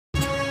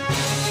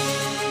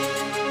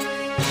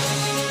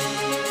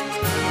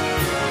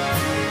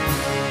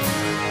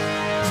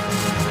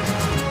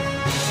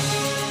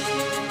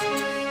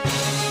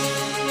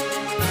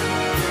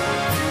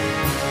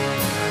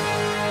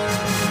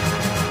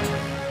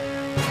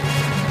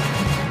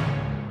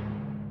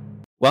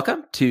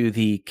Welcome to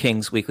the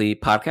Kings Weekly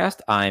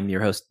Podcast. I'm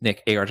your host,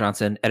 Nick Agar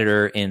Johnson,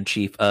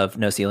 editor-in-chief of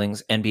No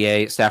Ceilings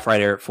NBA, staff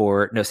writer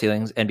for No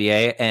Ceilings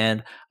NBA,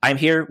 and I'm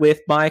here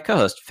with my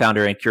co-host,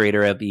 founder and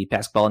curator of the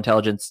Basketball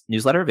Intelligence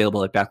newsletter,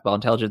 available at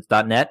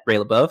basketballintelligence.net, Ray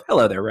LeBeau.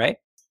 Hello there, Ray.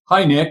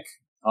 Hi, Nick.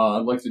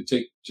 I'd like to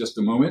take just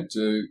a moment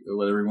to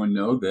let everyone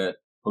know that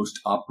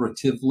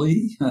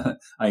post-operatively,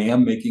 I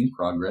am making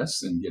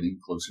progress and getting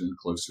closer and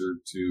closer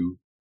to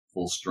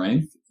full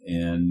strength.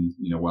 And,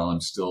 while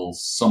I'm still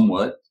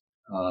somewhat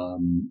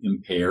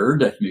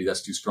impaired, maybe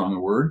that's too strong a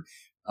word,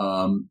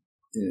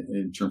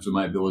 in terms of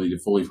my ability to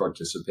fully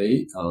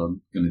participate.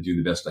 I'm going to do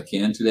the best I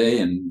can today,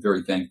 and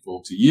very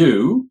thankful to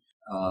you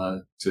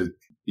to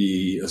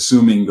be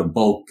assuming the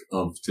bulk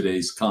of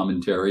today's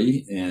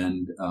commentary.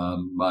 And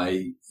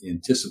my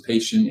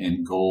anticipation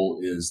and goal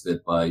is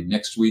that by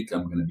next week,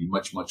 I'm going to be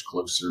much, much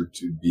closer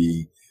to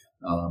be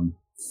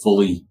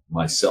fully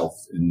myself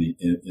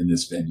in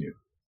this venue.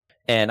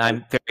 And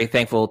I'm very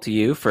thankful to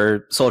you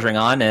for soldiering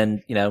on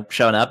and,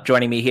 showing up,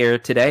 joining me here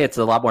today. It's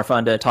a lot more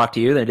fun to talk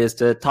to you than it is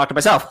to talk to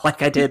myself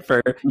like I did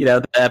for,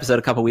 the episode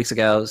a couple weeks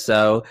ago.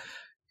 So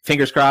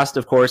fingers crossed,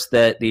 of course,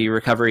 that the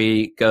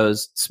recovery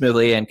goes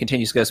smoothly and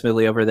continues to go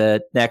smoothly over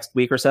the next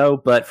week or so.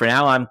 But for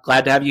now, I'm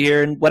glad to have you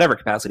here in whatever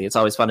capacity. It's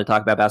always fun to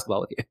talk about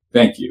basketball with you.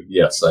 Thank you.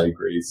 Yes, I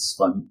agree. It's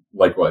fun,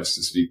 likewise,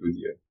 to speak with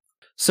you.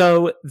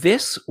 So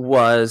this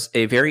was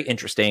a very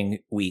interesting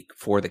week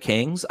for the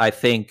Kings. I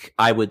think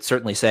I would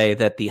certainly say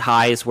that the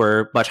highs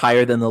were much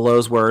higher than the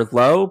lows were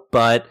low,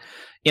 but,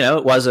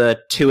 it was a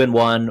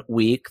 2-1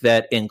 week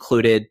that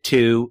included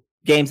two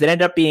games that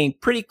ended up being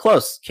pretty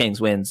close Kings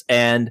wins.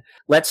 And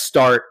let's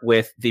start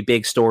with the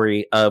big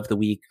story of the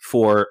week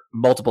for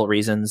multiple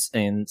reasons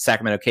in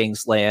Sacramento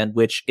Kings land,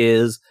 which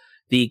is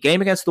the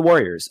game against the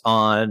Warriors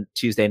on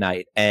Tuesday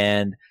night.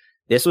 And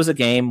this was a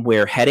game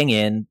where heading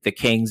in, the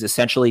Kings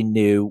essentially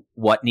knew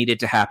what needed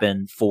to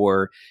happen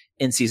for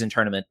in-season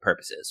tournament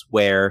purposes,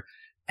 where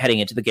heading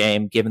into the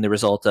game, given the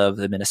result of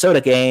the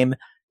Minnesota game,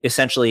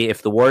 essentially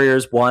if the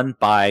Warriors won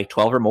by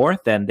 12 or more,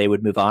 then they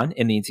would move on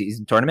in the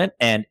in-season tournament.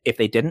 And if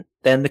they didn't,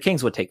 then the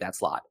Kings would take that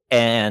slot.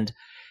 And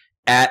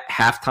at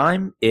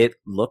halftime, it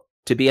looked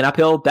to be an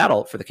uphill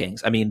battle for the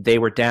Kings. I mean, they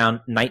were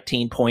down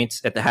 19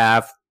 points at the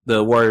half.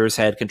 The Warriors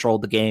had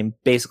controlled the game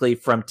basically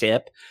from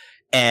tip.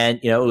 And,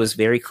 it was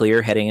very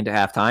clear heading into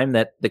halftime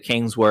that the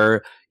Kings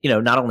were,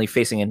 not only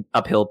facing an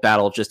uphill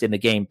battle just in the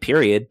game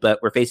period,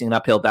 but were facing an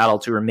uphill battle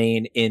to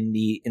remain in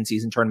the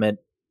in-season tournament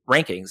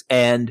rankings.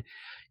 And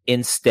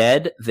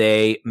instead,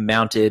 they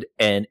mounted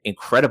an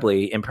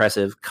incredibly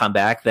impressive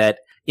comeback that,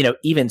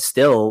 even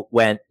still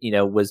went,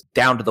 was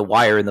down to the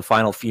wire in the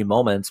final few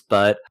moments.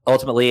 But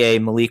ultimately, a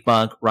Malik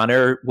Monk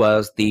runner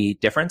was the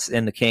difference,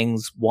 and the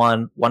Kings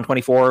won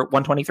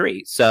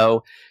 124-123.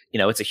 So,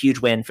 it's a huge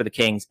win for the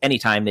Kings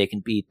anytime they can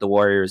beat the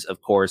Warriors,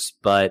 of course.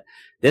 But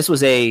this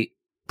was a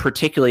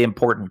particularly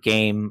important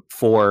game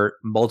for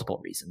multiple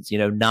reasons,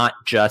 not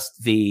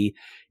just the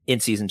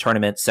in-season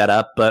tournament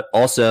setup, but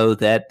also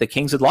that the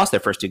Kings had lost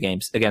their first two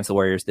games against the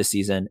Warriors this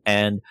season.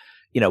 And,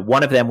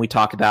 one of them we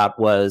talked about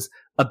was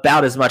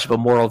about as much of a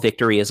moral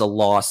victory as a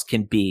loss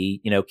can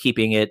be,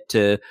 keeping it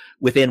to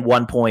within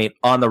 1 point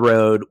on the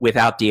road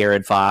without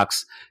De'Aaron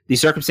Fox. The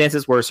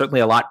circumstances were certainly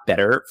a lot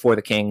better for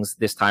the Kings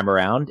this time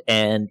around.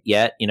 And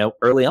yet,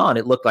 early on,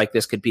 it looked like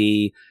this could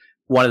be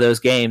one of those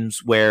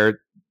games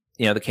where,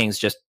 the Kings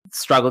just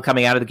struggled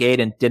coming out of the gate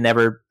and didn't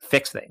ever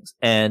fix things.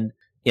 And,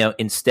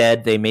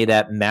 instead they made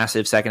that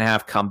massive second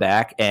half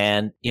comeback.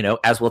 And,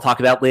 as we'll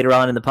talk about later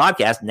on in the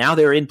podcast, now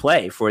they're in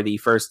play for the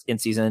first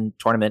in-season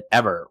tournament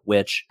ever,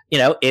 which,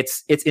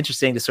 it's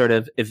interesting to sort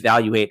of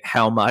evaluate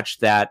how much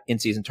that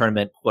in-season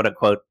tournament, quote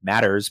unquote,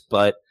 matters.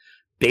 But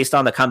based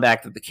on the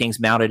comeback that the Kings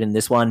mounted in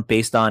this one,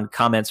 based on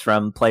comments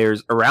from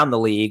players around the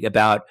league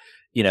about,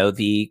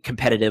 the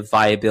competitive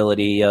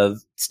viability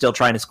of still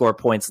trying to score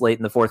points late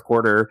in the fourth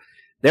quarter,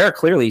 there are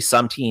clearly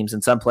some teams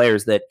and some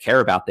players that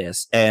care about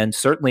this. And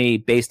certainly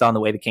based on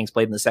the way the Kings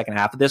played in the second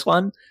half of this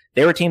one,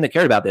 they were a team that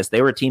cared about this.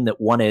 They were a team that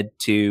wanted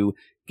to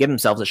give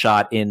themselves a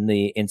shot in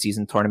the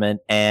in-season tournament.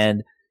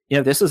 And,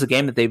 this was a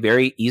game that they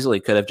very easily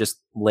could have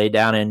just laid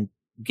down and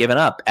given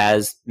up,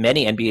 as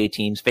many NBA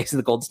teams facing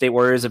the Golden State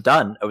Warriors have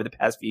done over the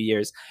past few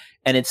years.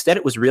 And instead,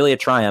 it was really a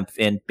triumph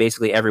in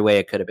basically every way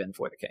it could have been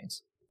for the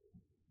Kings.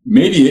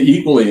 Maybe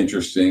equally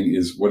interesting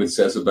is what it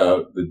says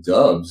about the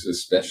Dubs,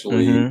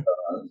 especially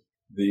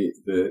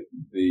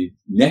the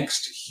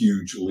next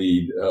huge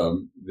lead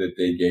that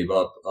they gave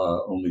up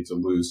only to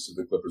lose to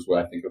the Clippers. Well,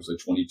 I think it was a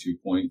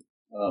 22-point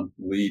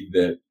lead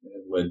that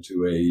led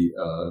to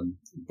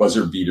a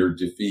buzzer beater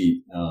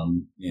defeat.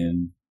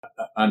 And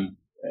I'm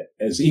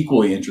as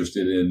equally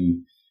interested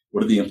in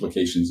what are the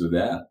implications of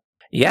that.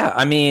 Yeah,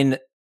 I mean,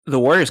 the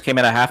Warriors came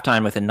out of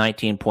halftime with a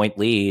 19-point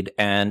lead,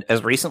 and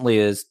as recently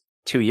as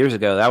 2 years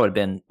ago, that would have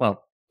been,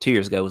 2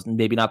 years ago was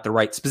maybe not the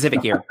right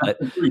specific year, but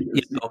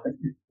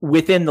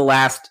within the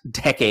last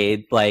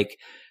decade,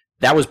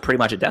 that was pretty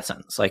much a death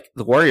sentence.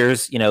 The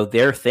Warriors,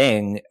 their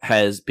thing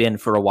has been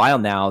for a while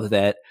now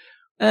that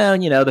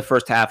oh, the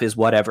first half is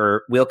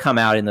whatever. We'll come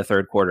out in the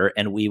third quarter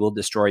and we will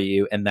destroy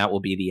you, and that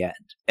will be the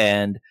end.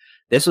 And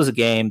this was a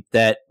game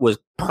that was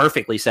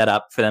perfectly set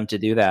up for them to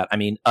do that. I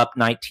mean, up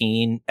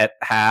 19 at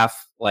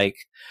half, like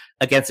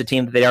against a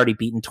team that they'd already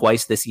beaten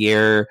twice this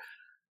year.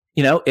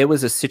 It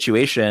was a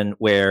situation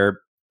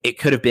where it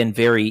could have been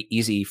very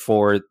easy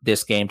for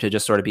this game to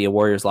just sort of be a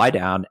Warriors lie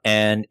down.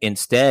 And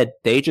instead,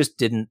 they just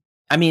didn't.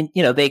 I mean,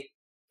 they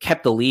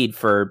kept the lead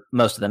for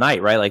most of the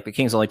night, right? Like the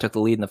Kings only took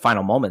the lead in the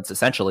final moments,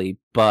 essentially.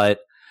 But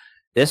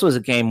this was a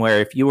game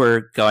where if you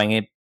were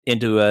going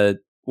into a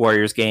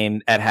Warriors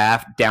game at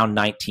half down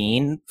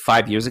 19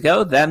 5 years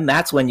ago, then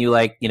that's when you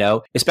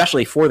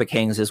especially for the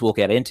Kings, as we'll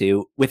get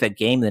into, with a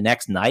game the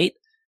next night,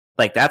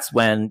 like that's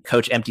when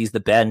coach empties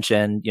the bench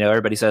and,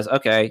 everybody says,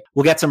 okay,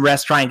 we'll get some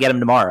rest, try and get him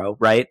tomorrow,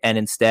 right? And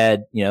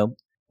instead,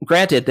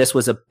 granted, this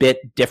was a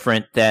bit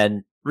different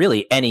than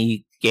really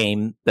any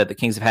game that the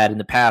Kings have had in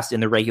the past in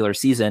the regular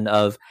season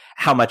of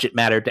how much it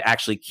mattered to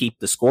actually keep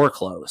the score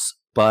close.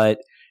 But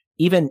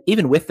even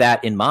with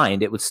that in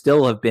mind, it would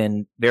still have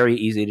been very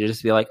easy to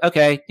just be like,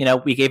 okay,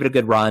 we gave it a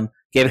good run,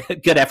 gave it a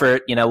good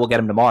effort, we'll get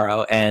him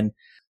tomorrow. And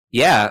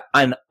yeah,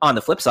 and on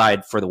the flip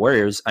side for the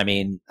Warriors, I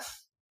mean,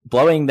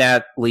 blowing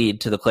that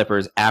lead to the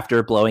Clippers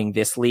after blowing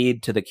this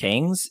lead to the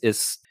Kings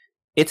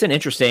it's an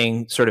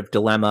interesting sort of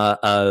dilemma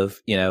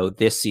of,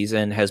 this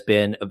season has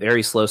been a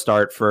very slow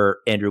start for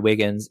Andrew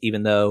Wiggins,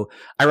 even though,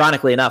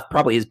 ironically enough,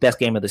 probably his best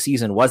game of the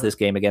season was this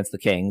game against the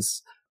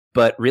Kings.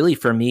 But really,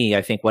 for me,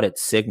 I think what it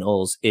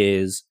signals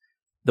is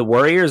the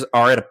Warriors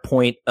are at a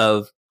point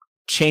of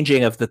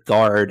changing of the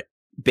guard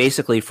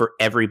basically for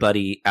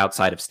everybody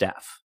outside of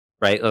Steph,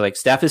 right? Like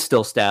Steph is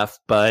still Steph,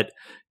 but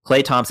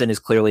Klay Thompson is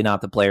clearly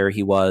not the player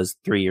he was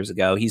 3 years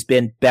ago. He's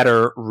been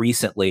better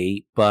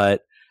recently,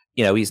 but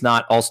he's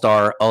not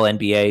all-star,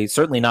 all-NBA,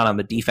 certainly not on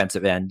the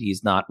defensive end.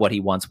 He's not what he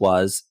once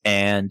was.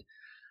 And,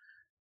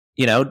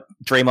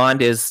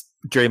 Draymond is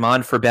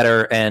Draymond for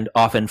better and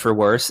often for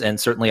worse. And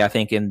certainly I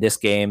think in this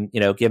game,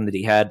 given that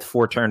he had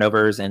 4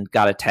 turnovers and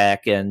got a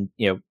tech and,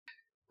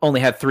 only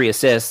had 3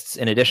 assists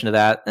in addition to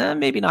that,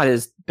 maybe not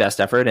his best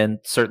effort. And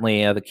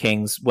certainly the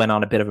Kings went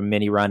on a bit of a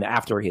mini run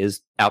after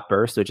his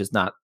outburst, which is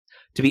not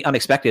to be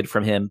unexpected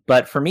from him.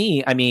 But for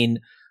me, I mean,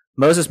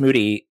 Moses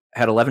Moody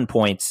had 11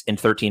 points in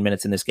 13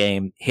 minutes in this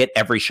game, hit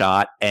every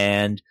shot,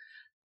 and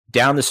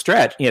down the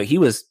stretch, he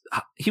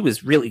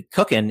was really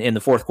cooking in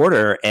the fourth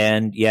quarter,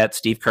 and yet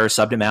Steve Kerr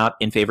subbed him out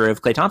in favor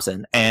of Klay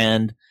Thompson.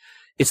 And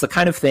it's the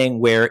kind of thing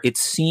where it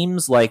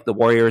seems like the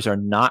Warriors are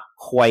not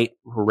quite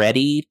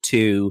ready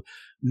to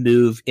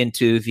move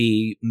into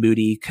the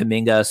Moody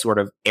Kuminga sort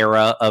of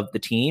era of the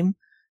team.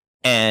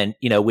 And,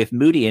 with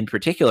Moody in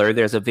particular,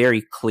 there's a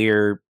very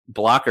clear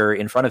blocker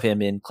in front of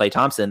him in Klay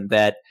Thompson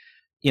that,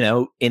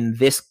 in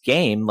this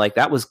game, like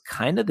that was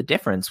kind of the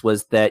difference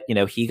was that,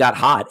 he got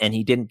hot and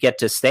he didn't get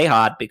to stay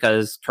hot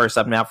because Kerr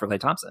subbed him out for Klay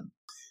Thompson.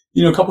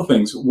 A couple of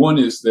things. One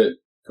is that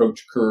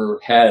Coach Kerr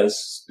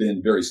has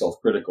been very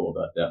self-critical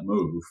about that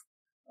move,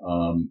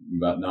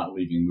 about not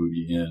leaving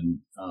Moody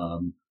in,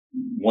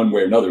 one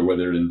way or another,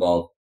 whether it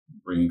involved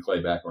bringing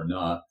Klay back or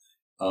not.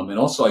 And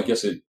also, I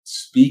guess it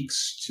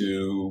speaks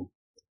to,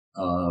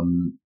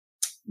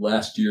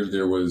 last year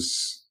there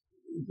was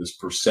this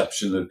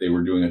perception that they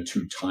were doing a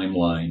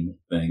 2-timeline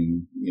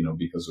thing,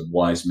 because of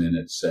Wiseman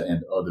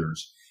and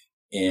others.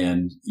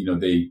 And,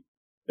 they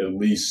at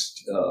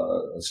least,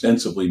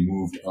 ostensibly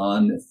moved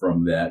on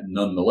from that.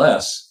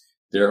 Nonetheless,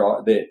 there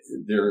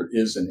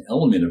is an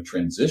element of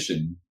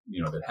transition,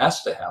 that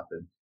has to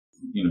happen.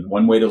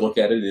 One way to look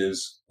at it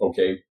is,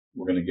 okay,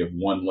 we're going to give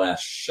one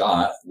last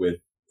shot with,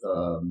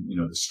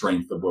 the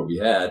strength of what we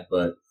had.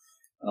 But,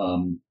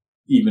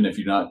 even if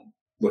you're not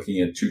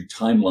looking at 2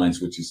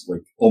 timelines, which is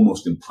like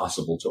almost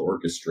impossible to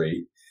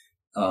orchestrate.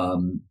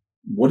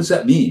 What does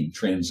that mean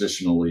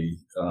transitionally?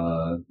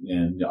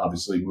 And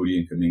obviously Moody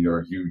and Kuminga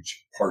are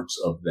huge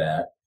parts of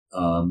that.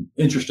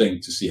 Interesting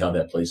to see how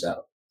that plays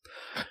out.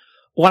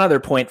 One other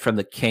point from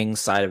the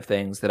Kings side of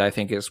things that I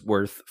think is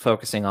worth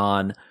focusing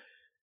on.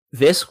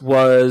 This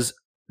was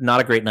not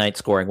a great night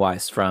scoring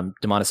wise from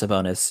Domantas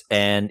Sabonis,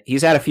 and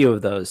he's had a few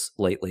of those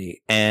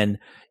lately. And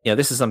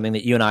this is something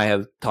that you and I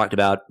have talked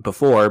about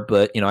before,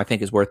 but I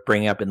think is worth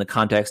bringing up in the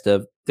context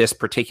of this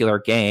particular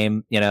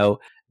game.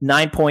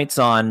 9 points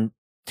on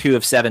 2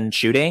 of 7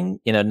 shooting.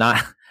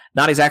 Not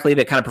exactly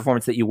the kind of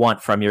performance that you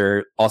want from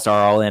your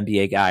All-Star,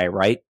 All-NBA guy,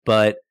 right?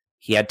 But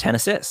he had 10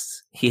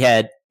 assists. He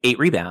had 8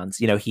 rebounds.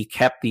 He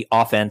kept the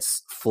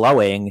offense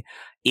flowing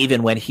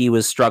even when he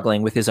was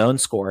struggling with his own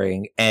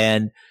scoring.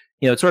 And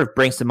it sort of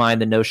brings to mind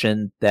the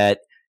notion that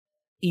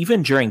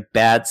even during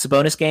bad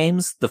Sabonis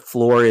games, the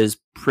floor is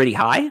pretty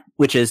high,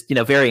 which is,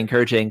 very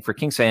encouraging for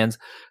Kings fans.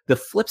 The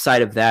flip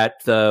side of that,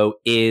 though,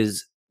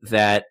 is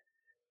that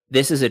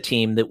this is a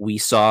team that we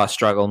saw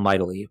struggle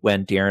mightily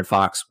when De'Aaron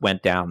Fox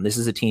went down. This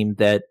is a team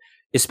that,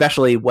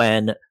 especially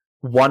when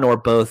one or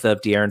both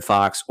of De'Aaron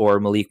Fox or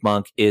Malik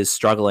Monk is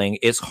struggling,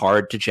 it's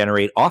hard to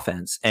generate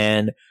offense.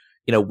 And,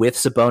 with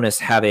Sabonis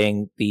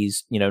having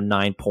these,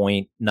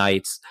 9-point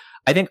nights,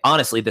 I think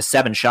honestly, the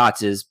 7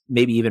 shots is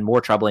maybe even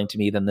more troubling to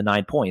me than the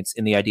 9 points,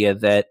 in the idea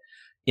that,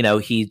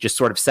 he just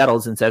sort of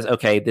settles and says,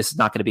 okay, this is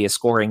not going to be a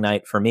scoring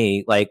night for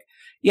me. Like,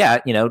 yeah,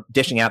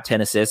 dishing out 10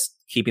 assists,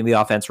 keeping the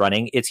offense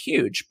running, it's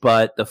huge.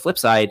 But the flip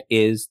side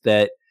is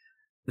that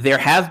there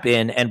have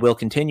been and will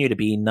continue to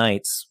be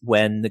nights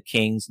when the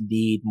Kings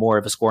need more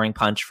of a scoring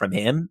punch from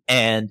him.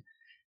 And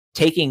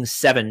taking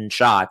 7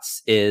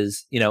 shots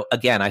is,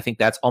 again, I think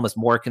that's almost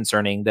more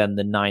concerning than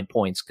the 9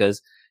 points,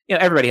 because,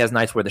 everybody has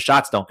nights where the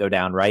shots don't go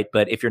down, right?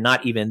 But if you're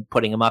not even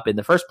putting them up in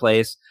the first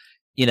place,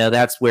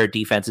 that's where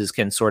defenses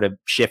can sort of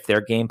shift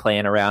their game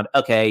plan around.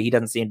 Okay, he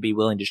doesn't seem to be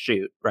willing to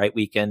shoot, right?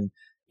 We can,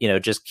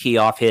 just key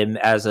off him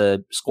as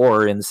a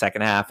scorer in the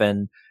second half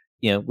and,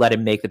 let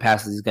him make the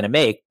passes he's going to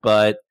make.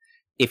 But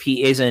if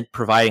he isn't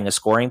providing a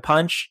scoring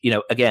punch,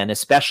 again,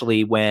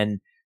 especially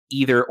when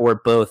either or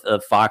both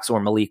of Fox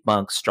or Malik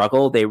Monk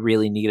struggle, they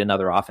really need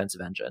another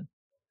offensive engine.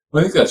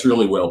 I think that's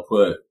really well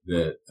put,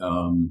 that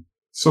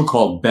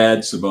so-called bad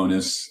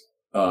Sabonis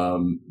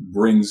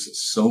brings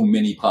so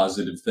many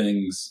positive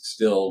things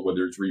still,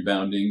 whether it's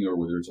rebounding or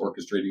whether it's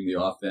orchestrating the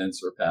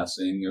offense or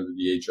passing or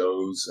the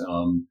VHOs,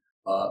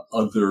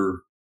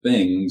 other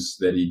things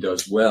that he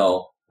does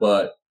well.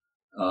 But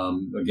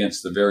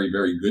against the very,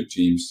 very good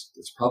teams,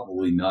 it's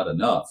probably not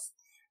enough.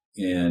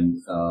 And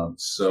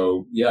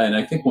and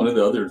I think one of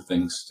the other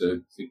things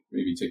to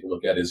maybe take a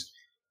look at is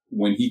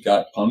when he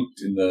got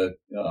punked in the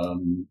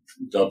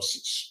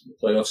Dubs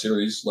playoff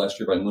series last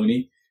year by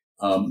Looney.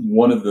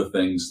 One of the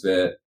things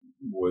that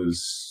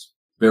was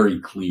very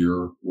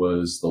clear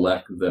was the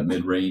lack of that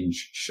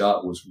mid-range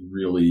shot was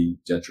really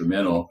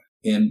detrimental.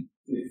 And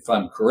if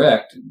I'm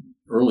correct,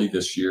 early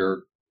this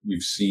year,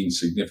 we've seen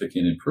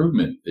significant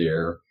improvement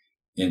there.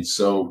 And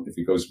so if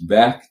it goes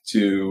back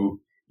to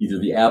either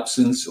the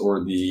absence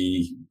or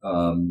the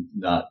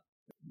not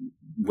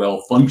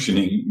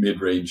well-functioning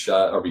mid-range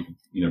shot,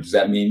 does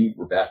that mean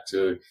we're back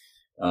to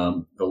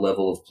the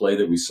level of play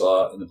that we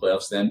saw in the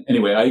playoffs then?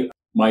 Anyway,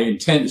 my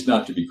intent is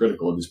not to be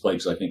critical of his play,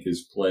 because I think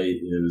his play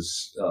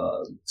is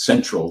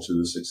central to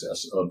the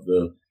success of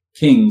the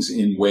Kings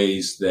in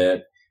ways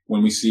that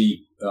when we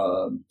see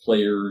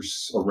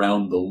players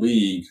around the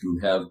league who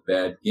have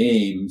bad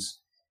games,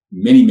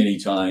 many, many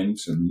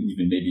times, and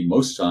even maybe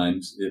most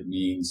times, it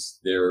means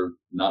they're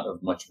not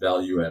of much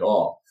value at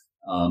all.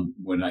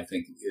 When I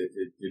think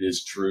it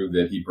is true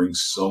that he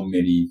brings so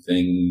many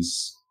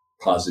things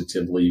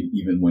positively,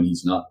 even when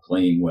he's not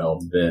playing well,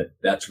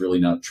 that's really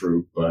not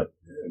true. But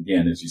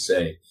again, as you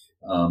say,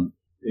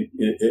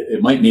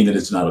 it might mean that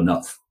it's not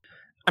enough.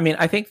 I mean,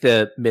 I think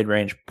the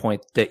mid-range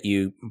point that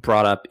you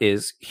brought up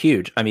is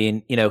huge. I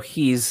mean,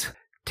 he's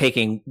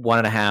taking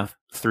 1.5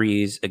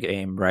 threes a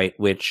game, right?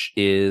 Which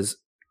is,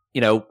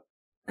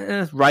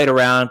 right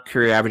around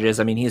career averages.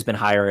 I mean, he's been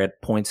higher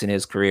at points in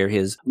his career.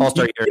 His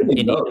All-Star year,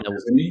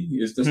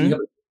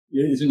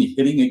 isn't he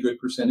hitting a good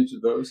percentage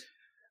of those?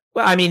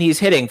 Well, I mean, he's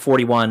hitting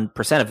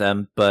 41% of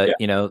them, but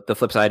the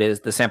flip side is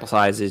the sample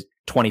size is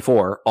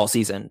 24 all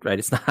season, right?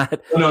 It's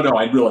not. No.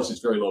 I realize it's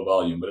very low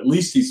volume, but at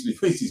least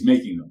he's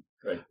making them.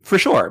 Right. For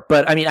sure.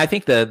 But I mean, I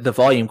think the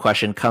volume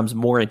question comes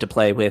more into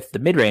play with the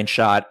mid-range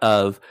shot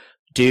of,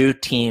 do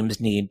teams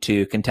need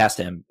to contest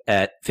him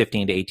at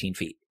 15 to 18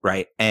 feet,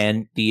 right?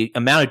 And the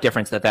amount of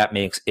difference that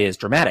makes is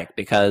dramatic,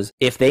 because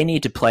if they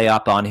need to play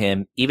up on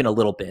him even a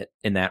little bit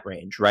in that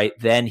range, right,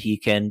 then he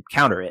can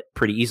counter it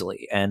pretty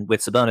easily. And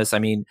with Sabonis, I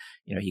mean,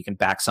 he can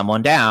back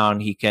someone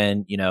down. He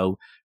can,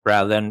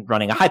 rather than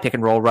running a high pick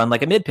and roll, run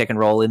like a mid pick and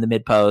roll in the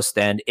mid post.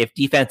 And if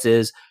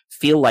defenses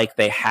feel like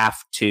they have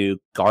to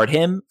guard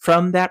him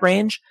from that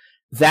range,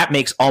 that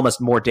makes almost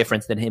more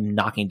difference than him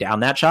knocking down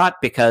that shot,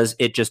 because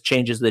it just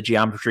changes the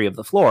geometry of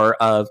the floor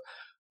of,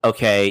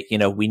 okay,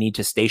 we need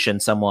to station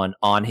someone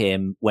on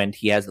him when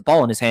he has the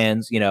ball in his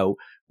hands.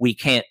 We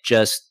can't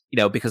just,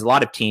 because a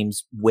lot of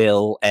teams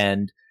will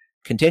and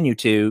continue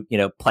to,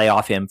 play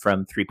off him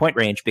from 3-point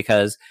range,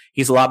 because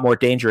he's a lot more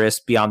dangerous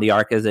beyond the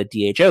arc as a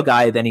DHO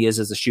guy than he is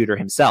as a shooter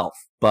himself.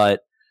 But,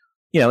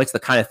 it's the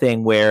kind of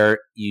thing where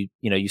you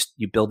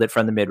build it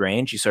from the mid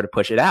range, you sort of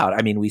push it out.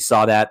 I mean, we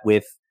saw that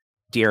with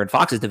De'Aaron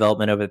Fox's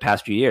development over the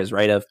past few years,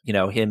 right? Of,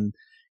 him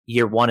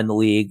year 1 in the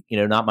league,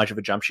 not much of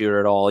a jump shooter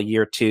at all.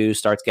 Year 2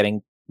 starts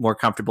getting more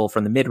comfortable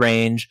from the mid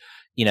range.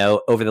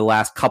 Over the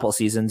last couple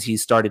seasons,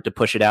 he's started to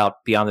push it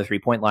out beyond the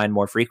 3-point line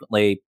more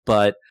frequently.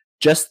 But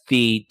just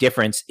the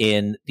difference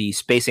in the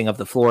spacing of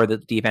the floor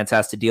that the defense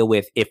has to deal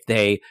with if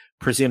they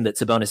presume that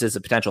Sabonis is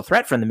a potential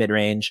threat from the mid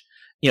range,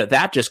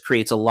 that just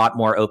creates a lot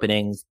more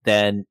openings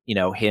than,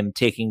 him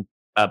taking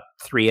a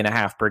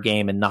 3.5 per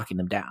game and knocking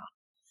them down.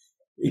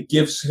 It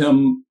gives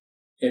him,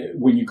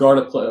 when you guard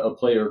a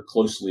player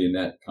closely in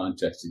that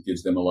context, it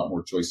gives them a lot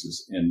more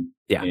choices. And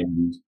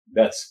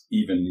that's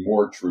even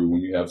more true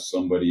when you have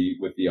somebody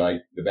with the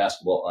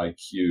basketball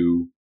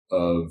IQ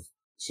of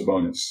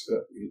Sabonis.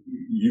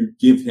 You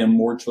give him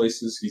more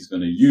choices, he's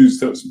going to use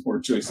those more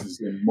choices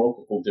in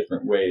multiple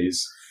different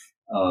ways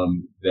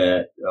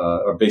that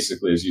are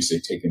basically, as you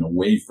say, taken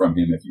away from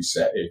him if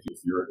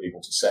you're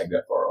able to sag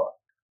that far off.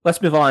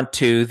 Let's move on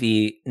to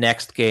the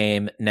next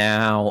game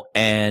now.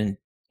 And,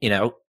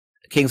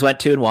 Kings went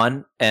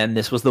 2-1, and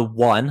this was the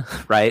one,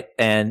 right?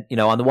 And,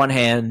 on the one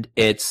hand,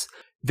 it's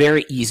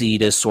very easy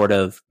to sort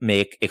of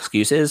make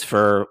excuses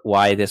for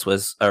why this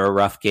was a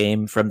rough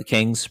game from the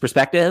Kings'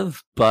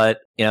 perspective. But,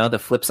 the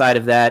flip side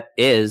of that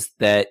is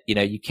that,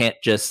 you can't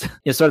just,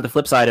 sort of the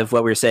flip side of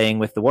what we were saying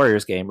with the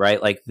Warriors game,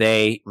 right? Like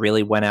they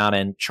really went out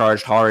and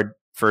charged hard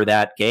for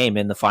that game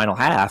in the final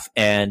half.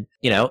 And,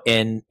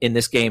 in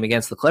this game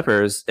against the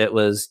Clippers, it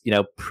was,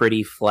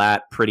 pretty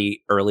flat,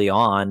 pretty early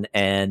on.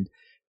 And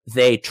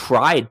they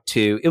tried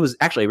to, it was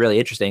actually really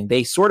interesting.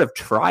 They sort of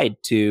tried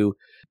to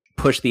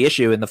push the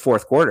issue in the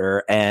fourth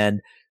quarter,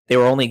 and they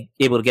were only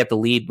able to get the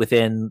lead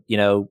within,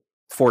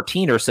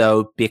 14 or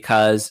so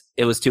because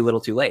it was too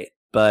little too late.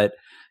 But,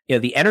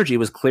 the energy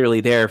was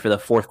clearly there for the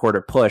fourth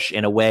quarter push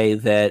in a way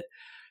that,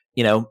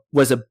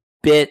 was a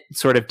bit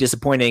sort of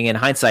disappointing in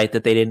hindsight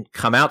that they didn't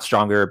come out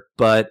stronger.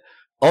 But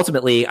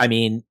ultimately,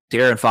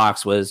 De'Aaron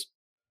Fox was,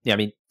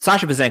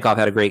 Sasha Vezenkov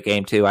had a great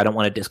game too. I don't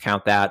want to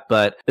discount that,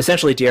 but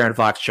essentially De'Aaron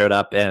Fox showed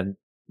up and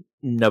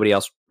nobody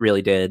else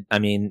really did.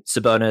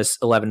 Sabonis,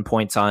 11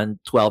 points on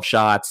 12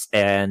 shots,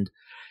 and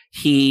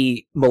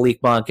Malik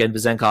Monk, and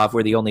Vezenkov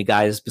were the only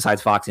guys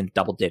besides Fox in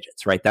double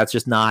digits, right? That's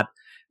just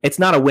it's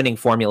not a winning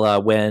formula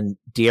when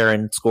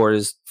De'Aaron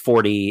scores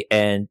 40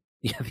 and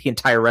the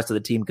entire rest of the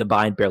team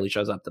combined barely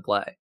shows up to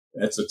play.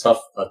 That's a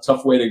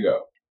tough way to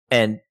go.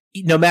 And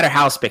no matter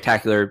how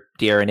spectacular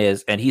De'Aaron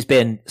is, and he's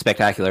been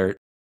spectacular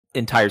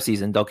entire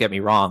season, don't get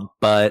me wrong,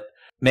 but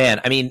man,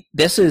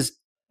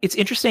 it's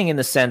interesting in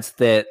the sense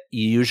that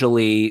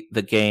usually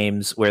the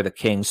games where the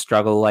Kings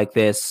struggle like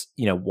this,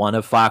 one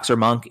of Fox or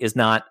Monk is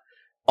not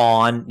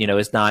on,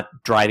 is not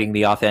driving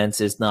the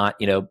offense, is not,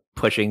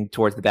 pushing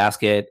towards the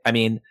basket.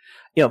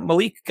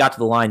 Malik got to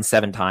the line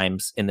 7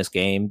 times in this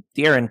game.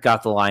 De'Aaron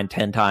got to the line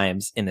 10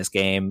 times in this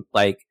game.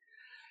 Like,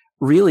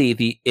 really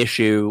the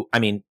issue,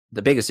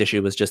 the biggest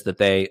issue was just that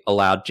they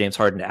allowed James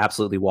Harden to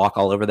absolutely walk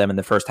all over them in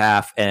the first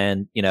half.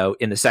 And,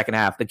 in the second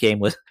half, the game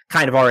was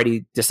kind of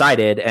already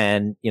decided.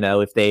 And,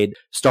 if they'd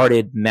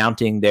started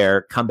mounting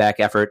their comeback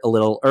effort a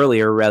little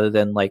earlier rather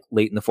than like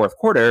late in the fourth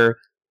quarter,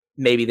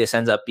 maybe this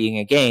ends up being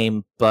a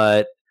game.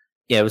 But,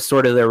 it was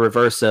sort of the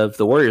reverse of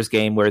the Warriors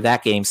game, where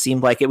that game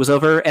seemed like it was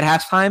over at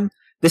halftime.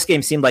 This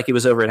game seemed like it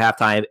was over at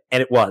halftime,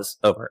 and it was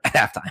over at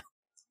halftime.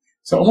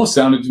 So it almost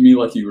sounded to me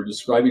like you were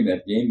describing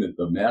that game that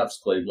the Mavs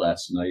played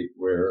last night,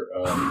 where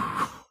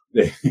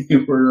they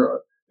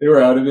were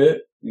out of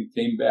it and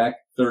came back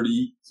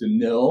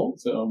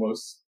 30-0 to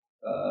almost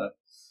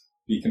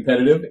be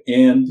competitive,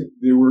 and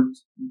they were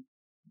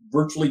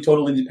virtually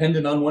totally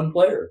dependent on one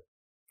player.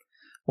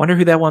 Wonder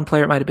who that one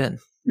player might have been.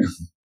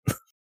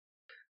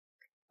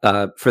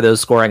 For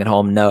those scoring at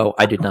home, no,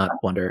 I did not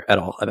wonder at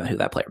all about who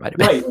that player might have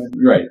been.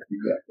 Right,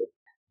 exactly.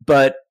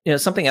 But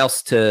something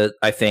else to,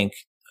 I think,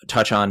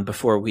 touch on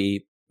before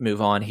we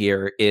move on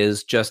here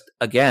is just,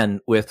 again,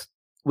 with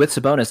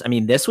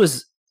Sabonis.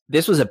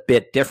 This was a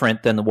bit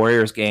different than the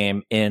Warriors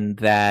game in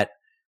that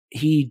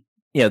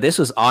this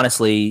was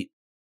honestly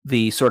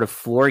the sort of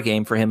floor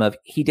game for him. Of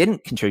he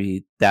didn't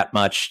contribute that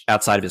much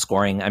outside of his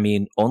scoring.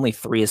 Only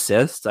 3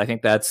 assists. I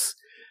think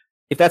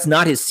if that's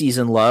not his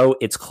season low,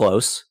 it's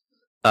close.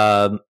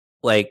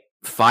 Like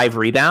 5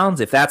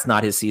 rebounds. If that's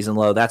not his season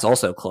low, that's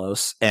also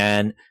close.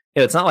 And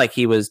it's not like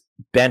he was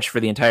benched for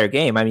the entire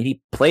game.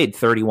 He played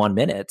 31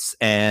 minutes,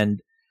 and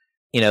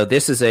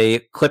this is a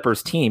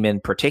Clippers team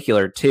in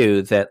particular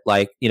too that,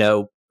 like,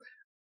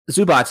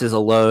 Zubac is a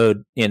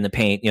load in the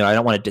paint. I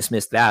don't want to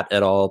dismiss that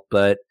at all,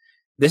 but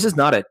this is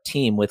not a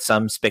team with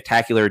some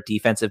spectacular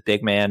defensive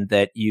big man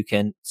that you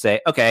can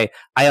say, okay,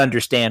 I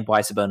understand why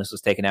Sabonis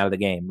was taken out of the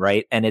game,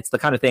 right? And it's the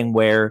kind of thing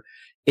where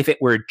if it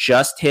were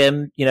just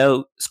him,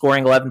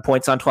 scoring 11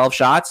 points on 12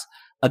 shots,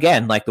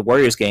 again, like the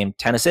Warriors game,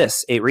 10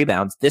 assists, 8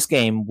 rebounds, this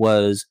game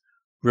was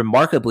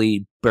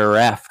remarkably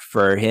bereft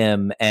for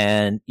him.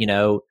 And,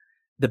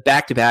 the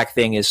back-to-back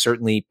thing is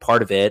certainly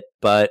part of it,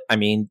 but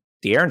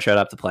De'Aaron showed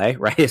up to play,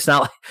 right? It's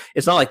not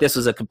like this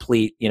was a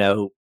complete,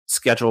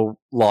 schedule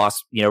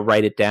loss,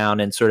 write it down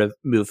and sort of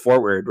move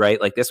forward,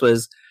 right? Like this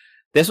was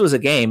a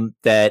game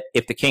that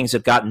if the Kings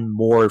had gotten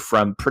more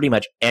from pretty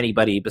much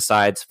anybody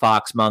besides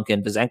Fox, Monk,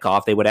 and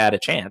Vezenkov, they would have had a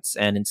chance.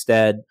 And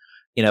instead,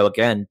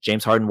 again,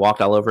 James Harden walked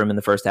all over him in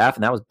the first half,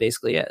 and that was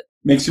basically it.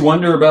 Makes you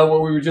wonder about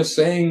what we were just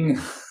saying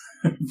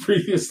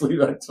previously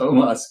about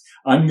Tomas.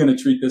 I'm going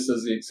to treat this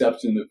as the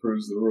exception that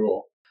proves the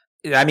rule.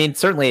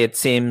 Certainly it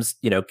seems,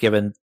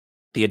 given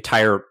the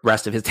entire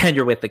rest of his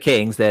tenure with the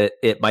Kings, that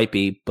it might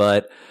be.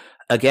 But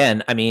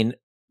again,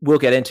 we'll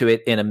get into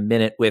it in a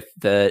minute with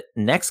the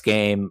next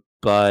game,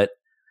 but,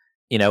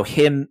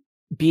 him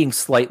being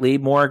slightly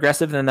more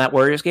aggressive than that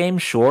Warriors game,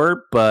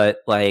 sure, but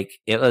like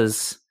it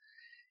was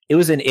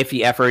an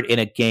iffy effort in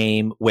a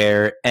game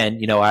where,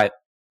 and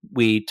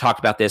we talked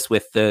about this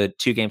with the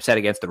 2-game set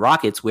against the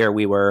Rockets, where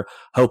we were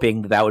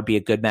hoping that would be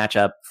a good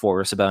matchup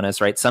for Sabonis,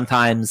 right?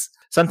 Sometimes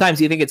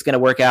you think it's going to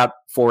work out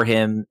for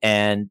him,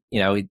 and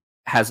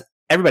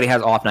everybody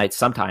has off nights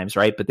sometimes,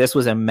 right? But this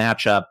was a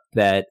matchup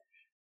that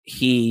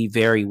he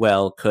very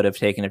well could have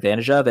taken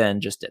advantage of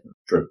and just didn't.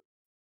 True.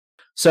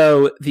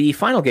 So the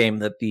final game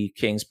that the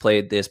Kings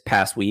played this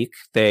past week,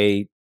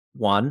 they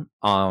won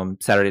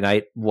Saturday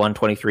night,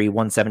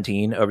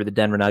 123-117 over the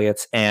Denver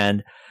Nuggets.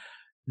 And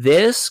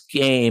this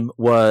game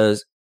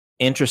was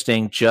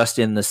interesting just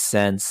in the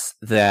sense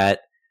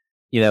that,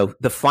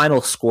 the final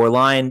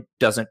scoreline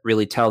doesn't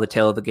really tell the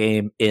tale of the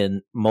game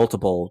in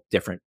multiple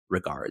different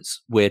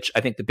regards, which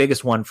I think the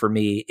biggest one for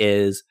me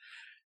is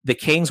the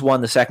Kings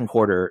won the second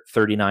quarter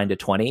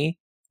 39-20.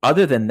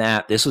 Other than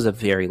that, this was a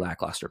very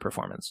lackluster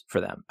performance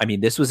for them. I mean,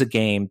 this was a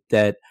game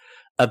that,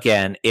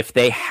 again, if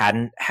they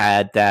hadn't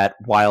had that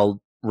wild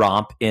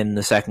romp in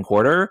the second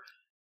quarter,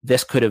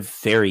 this could have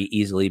very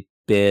easily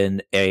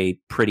been a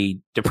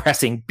pretty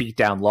depressing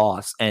beatdown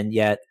loss. And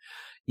yet,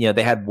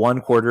 they had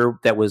one quarter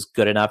that was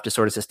good enough to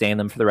sort of sustain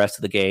them for the rest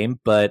of the game,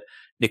 but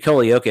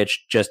Nikola Jokic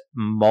just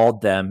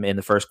mauled them in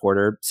the first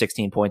quarter,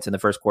 16 points in the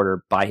first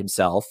quarter by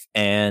himself.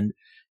 And,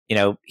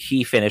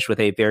 he finished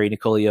with a very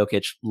Nikola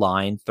Jokic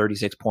line,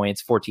 36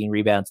 points, 14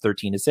 rebounds,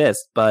 13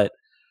 assists. But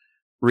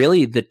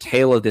really the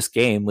tale of this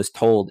game was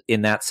told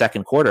in that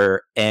second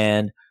quarter.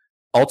 And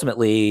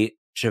ultimately,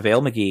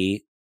 JaVale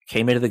McGee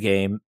came into the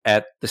game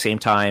at the same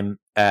time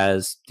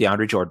as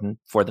DeAndre Jordan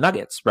for the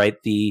Nuggets, right?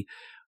 The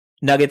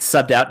Nuggets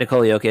subbed out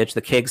Nikola Jokic,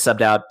 the Kings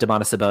subbed out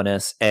Domantas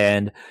Sabonis,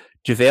 and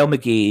JaVale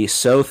McGee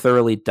so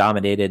thoroughly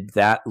dominated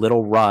that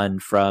little run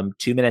from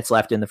 2 minutes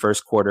left in the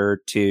first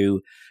quarter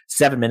to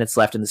 7 minutes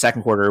left in the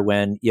second quarter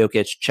when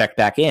Jokic checked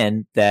back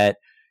in that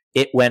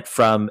it went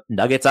from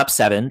Nuggets up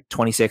 7,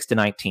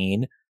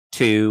 26-19,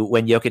 to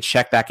when Jokic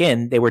checked back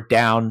in, they were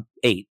down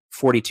 8,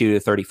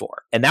 42-34.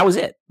 And that was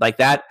it. Like,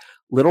 that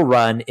little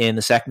run in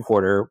the second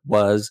quarter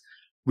was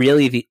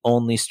really the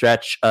only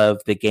stretch of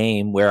the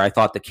game where I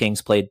thought the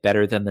Kings played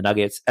better than the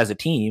Nuggets as a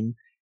team.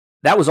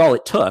 That was all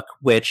it took,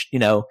 which,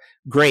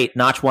 great,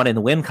 notch one in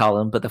the win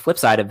column. But the flip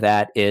side of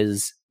that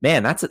is,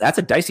 man, that's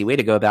a dicey way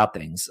to go about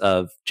things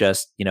of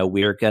just,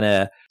 we're going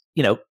to,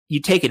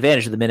 you take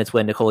advantage of the minutes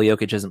when Nikola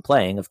Jokic isn't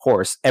playing. Of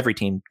course, every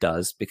team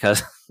does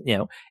because,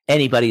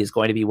 anybody is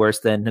going to be worse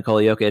than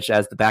Nikola Jokic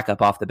as the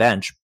backup off the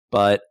bench.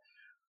 But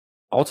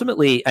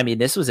ultimately, I mean,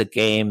 this was a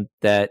game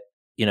that,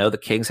 the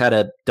Kings had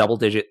a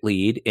double-digit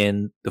lead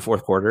in the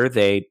fourth quarter.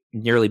 They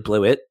nearly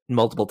blew it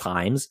multiple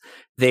times.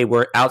 They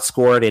were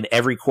outscored in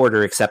every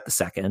quarter except the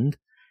second.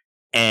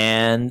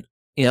 And,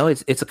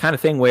 it's a kind of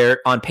thing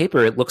where on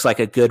paper it looks like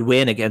a good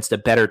win against a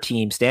better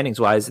team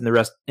standings-wise in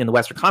the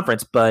Western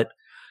Conference. But,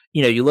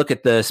 you look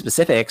at the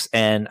specifics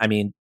and, I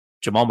mean,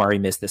 Jamal Murray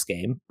missed this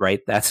game, right?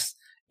 That's,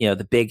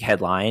 the big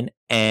headline.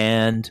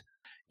 And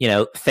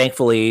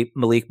thankfully,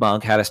 Malik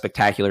Monk had a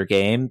spectacular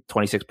game,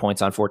 26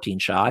 points on 14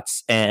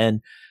 shots.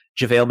 And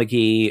JaVale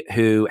McGee,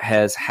 who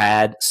has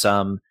had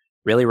some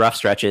really rough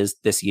stretches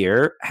this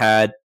year,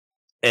 had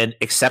an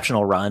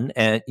exceptional run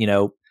and,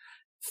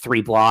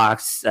 3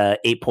 blocks,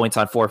 8 points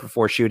on 4 for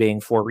 4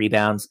 shooting, 4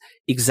 rebounds,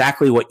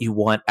 exactly what you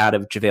want out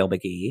of JaVale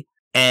McGee.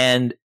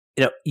 And,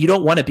 you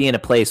don't want to be in a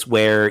place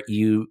where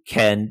you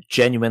can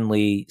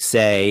genuinely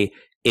say,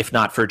 if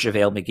not for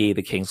JaVale McGee,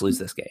 the Kings lose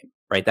this game,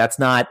 right? That's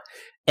not.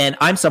 And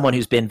I'm someone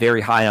who's been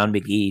very high on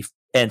McGee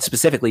and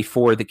specifically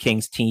for the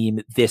Kings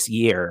team this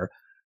year.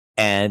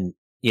 And,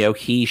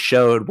 he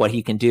showed what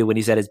he can do when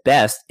he's at his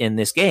best in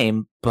this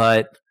game.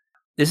 But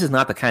this is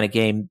not the kind of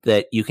game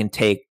that you can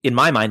take, in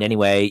my mind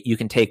anyway, you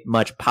can take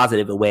much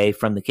positive away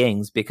from the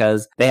Kings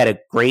because they had a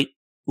great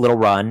little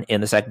run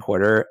in the second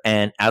quarter.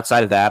 And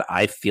outside of that,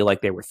 I feel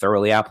like they were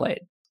thoroughly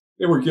outplayed.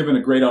 They were given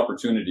a great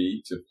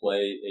opportunity to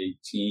play a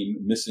team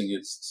missing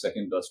its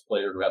second best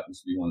player, who happens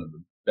to be one of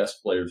the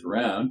best players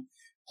around,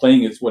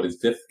 playing its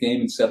fifth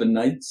game in 7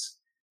 nights.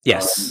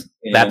 Yes,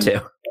 that too.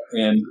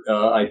 And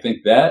I think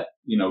that,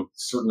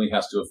 certainly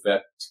has to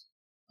affect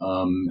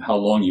how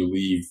long you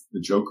leave the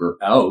Joker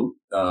out.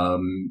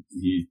 Again,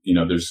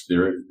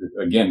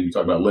 we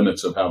talk about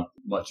limits of how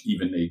much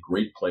even a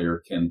great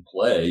player can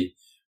play.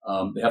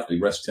 They have to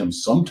rest him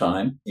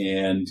sometime.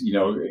 And,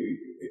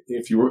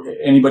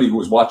 anybody who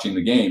was watching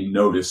the game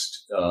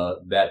noticed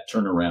that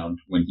turnaround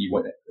when he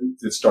went.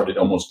 It started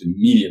almost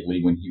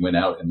immediately when he went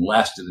out and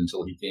lasted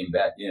until he came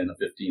back in, a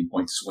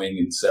 15-point swing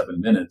in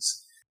 7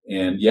 minutes.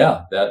 And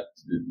yeah, that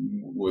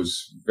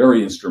was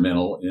very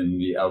instrumental in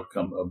the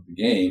outcome of the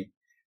game.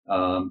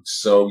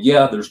 So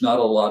yeah, there's not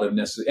a lot of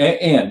necessary,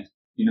 and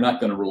you're not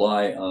going to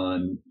rely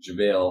on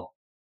JaVale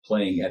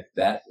playing at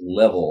that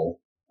level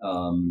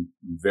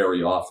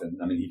very often.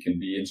 I mean, he can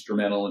be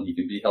instrumental and he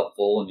can be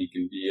helpful and he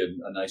can be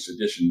a nice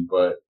addition,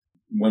 but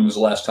when was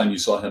the last time you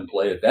saw him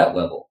play at that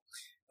level?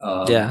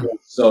 Yeah.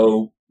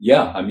 So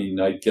yeah, I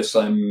mean, I guess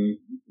I'm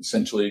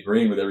essentially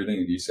agreeing with everything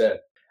that you said.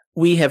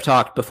 We have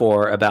talked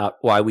before about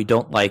why we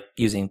don't like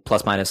using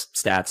plus minus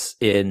stats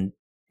in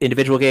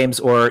individual games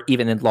or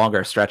even in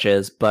longer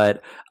stretches,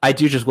 but I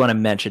do just want to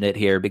mention it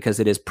here because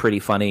it is pretty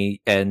funny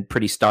and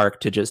pretty stark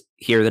to just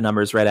hear the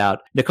numbers read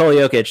out. Nikola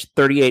Jokic,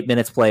 38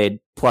 minutes played,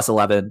 plus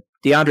 11.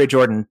 DeAndre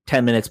Jordan,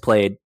 10 minutes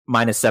played,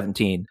 minus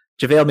 17.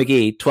 JaVale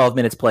McGee, 12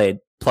 minutes played,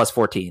 plus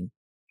 14.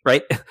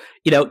 Right?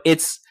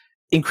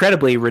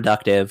 incredibly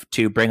reductive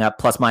to bring up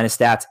plus minus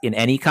stats in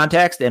any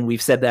context, and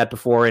we've said that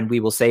before and we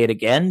will say it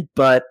again,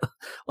 but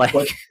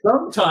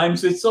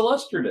sometimes it's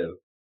illustrative.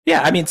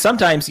 Yeah, I mean,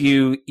 sometimes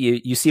you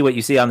see what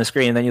you see on the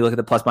screen, and then you look at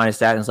the plus minus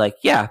stat, and it's like,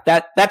 yeah,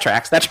 that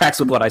tracks. That tracks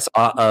with what I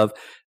saw of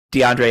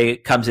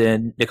DeAndre comes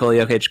in, Nikola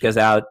Jokic goes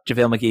out,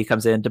 JaVale McGee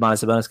comes in,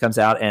 Domantas Sabonis comes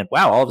out, and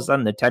wow, all of a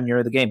sudden the tenure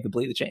of the game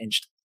completely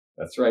changed.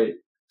 That's right.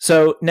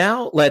 So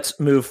now let's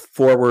move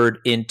forward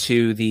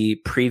into the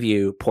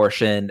preview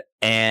portion,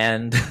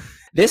 and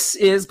this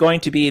is going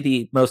to be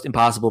the most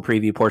impossible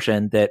preview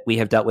portion that we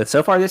have dealt with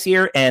so far this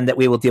year, and that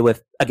we will deal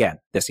with again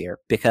this year,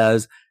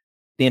 because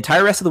the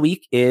entire rest of the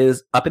week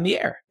is up in the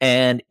air,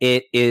 and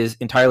it is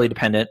entirely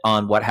dependent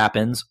on what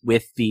happens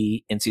with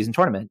the in-season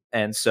tournament.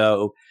 And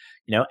so,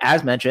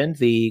 as mentioned,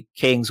 the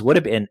Kings would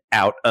have been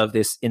out of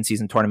this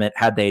in-season tournament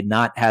had they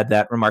not had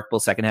that remarkable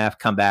second half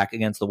comeback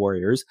against the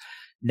Warriors.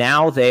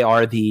 Now they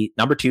are the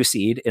number 2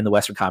 seed in the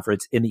Western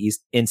Conference in the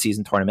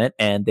in-season tournament,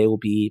 and they will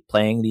be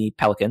playing the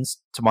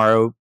Pelicans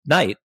tomorrow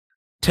night.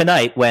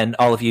 Tonight, when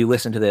all of you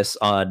listen to this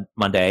on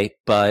Monday,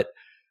 but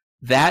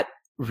that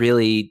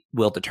really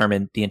will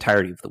determine the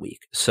entirety of the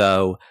week.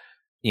 So,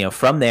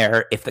 from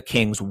there, if the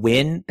Kings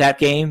win that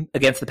game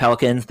against the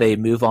Pelicans, they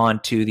move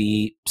on to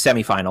the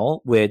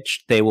semifinal,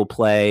 which they will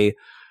play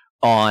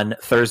on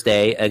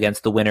Thursday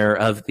against the winner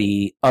of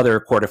the other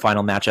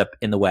quarterfinal matchup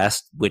in the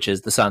West, which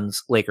is the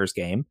Suns-Lakers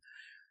game.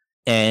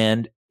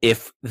 And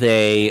if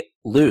they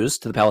lose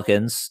to the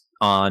Pelicans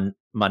on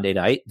Monday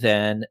night,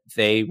 then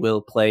they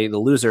will play the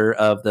loser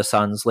of the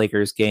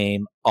Suns-Lakers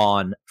game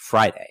on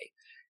Friday.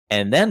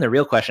 And then the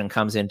real question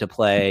comes into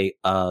play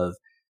of,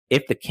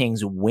 if the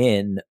Kings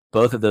win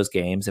both of those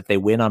games, if they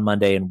win on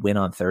Monday and win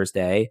on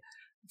Thursday,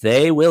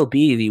 they will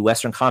be the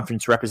Western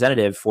Conference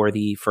representative for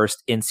the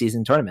first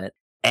in-season tournament.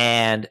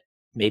 And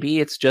maybe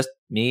it's just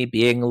me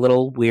being a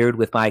little weird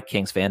with my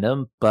Kings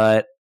fandom,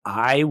 but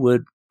I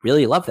would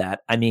really love that.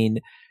 I mean,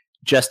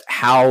 just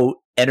how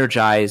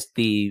energized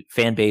the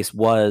fan base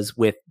was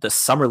with the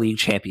Summer League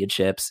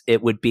championships,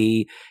 it would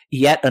be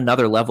yet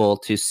another level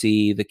to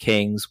see the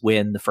Kings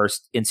win the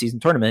first in-season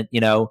tournament,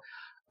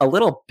 a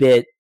little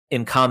bit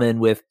in common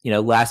with,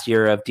 last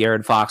year of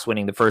De'Aaron Fox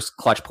winning the first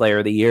Clutch Player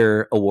of the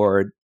Year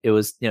award. It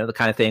was, the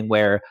kind of thing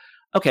where,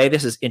 okay,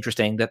 this is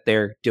interesting that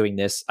they're doing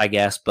this, I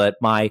guess, but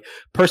my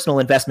personal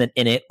investment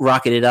in it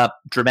rocketed up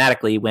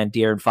dramatically when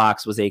De'Aaron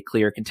Fox was a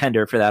clear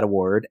contender for that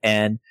award.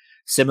 And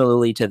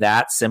similarly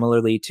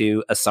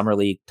to a Summer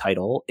League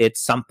title,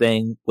 it's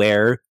something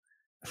where,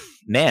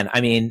 man,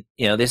 I mean,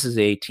 this is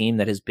a team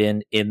that has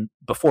been in,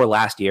 before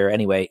last year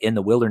anyway, in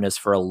the wilderness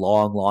for a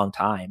long, long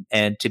time.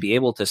 And to be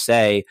able to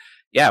say,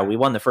 yeah, we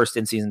won the first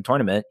in-season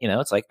tournament,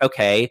 it's like,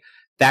 okay,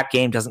 that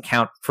game doesn't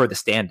count for the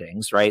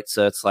standings, right?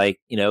 So it's like,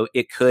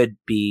 it could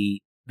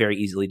be very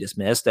easily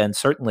dismissed. And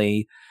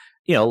certainly,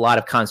 a lot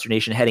of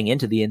consternation heading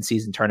into the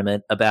in-season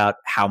tournament about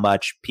how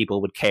much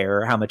people would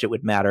care, how much it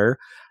would matter.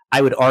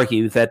 I would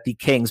argue that the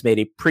Kings made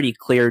a pretty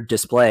clear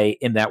display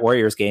in that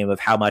Warriors game of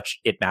how much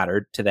it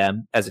mattered to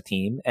them as a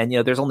team. And,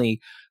 there's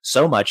only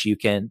so much you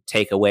can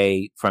take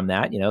away from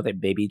that. They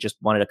maybe just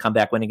wanted to come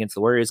back win against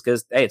the Warriors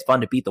because, hey, it's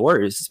fun to beat the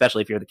Warriors,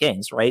 especially if you're the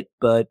Kings, right?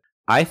 But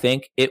I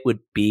think it would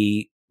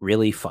be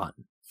really fun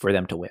for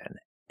them to win.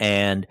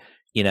 And,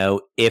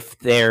 if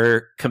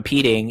they're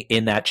competing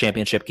in that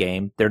championship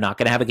game, they're not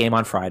going to have a game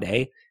on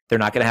Friday. They're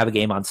not going to have a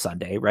game on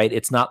Sunday, right?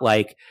 It's not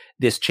like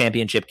this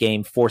championship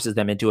game forces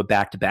them into a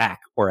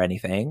back-to-back or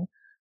anything.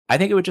 I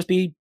think it would just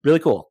be really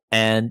cool.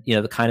 And,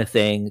 the kind of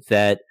thing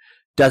that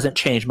doesn't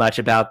change much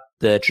about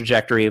the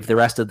trajectory of the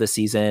rest of the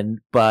season,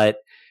 but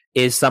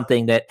is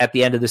something that at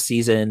the end of the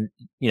season,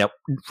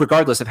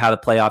 regardless of how the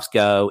playoffs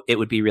go, it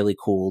would be really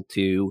cool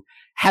to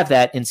have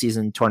that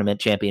in-season tournament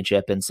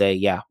championship and say,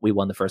 yeah, we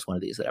won the first one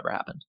of these that ever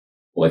happened.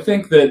 Well, I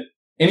think that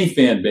any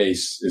fan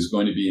base is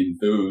going to be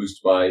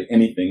enthused by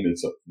anything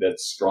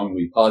that's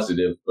strongly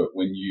positive, but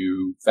when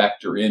you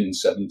factor in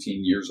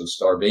 17 years of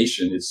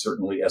starvation, it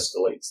certainly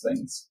escalates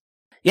things.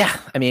 Yeah,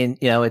 I mean,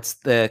 it's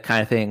the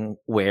kind of thing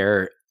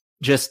where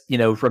just,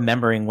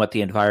 remembering what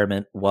the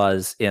environment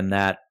was in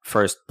that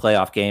first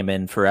playoff game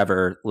in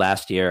forever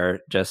last year,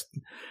 just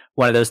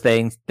one of those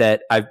things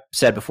that I've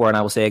said before and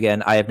I will say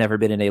again, I have never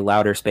been in a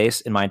louder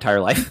space in my entire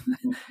life.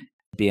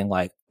 Being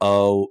like,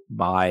 oh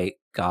my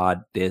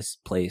God, this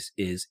place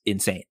is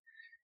insane.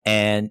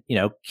 And,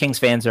 Kings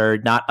fans are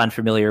not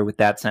unfamiliar with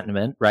that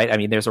sentiment, right? I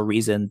mean, there's a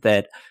reason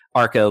that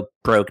Arco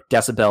broke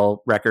decibel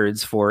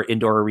records for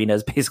indoor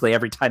arenas basically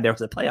every time there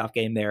was a playoff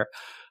game there.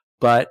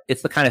 But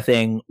it's the kind of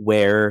thing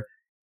where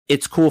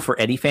it's cool for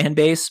any fan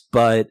base,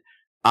 but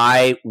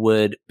I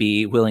would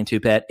be willing to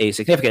bet a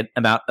significant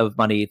amount of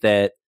money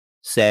that,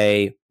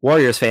 say,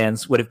 Warriors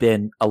fans would have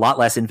been a lot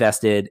less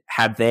invested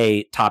had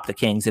they topped the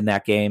Kings in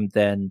that game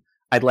than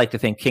I'd like to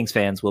think Kings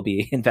fans will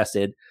be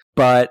invested.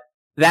 But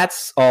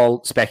that's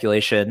all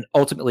speculation.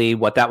 Ultimately,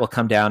 what that will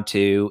come down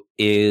to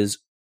is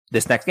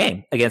this next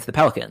game against the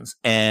Pelicans.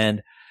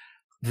 And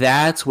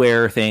that's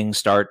where things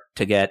start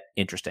to get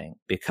interesting,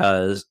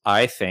 because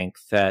I think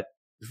that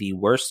the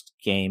worst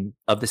game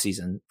of the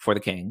season for the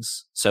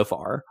Kings so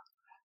far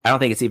I don't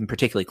think it's even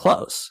particularly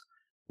close,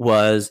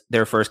 was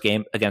their first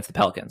game against the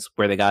Pelicans,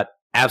 where they got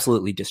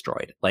absolutely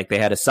destroyed. Like, they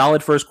had a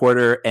solid first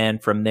quarter,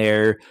 and from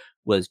there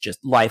was just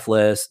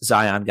lifeless.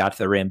 Zion got to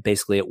the rim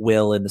basically at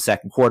will in the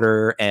second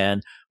quarter,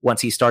 and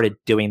once he started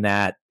doing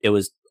that, it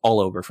was all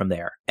over from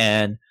there.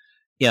 And,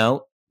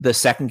 the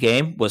second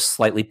game was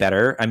slightly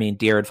better. I mean,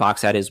 De'Aaron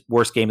Fox had his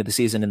worst game of the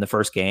season in the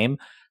first game,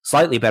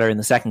 slightly better in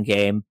the second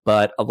game,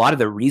 but a lot of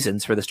the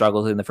reasons for the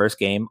struggles in the first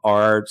game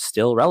are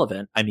still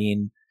relevant. I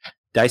mean,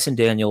 Dyson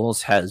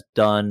Daniels has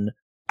done,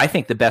 I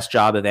think, the best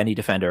job of any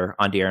defender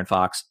on De'Aaron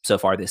Fox so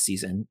far this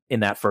season in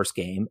that first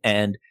game.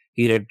 And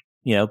he did,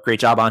 great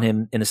job on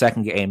him in the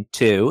second game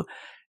too.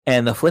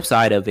 And the flip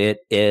side of it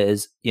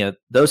is,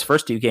 those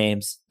first two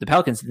games, the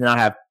Pelicans did not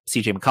have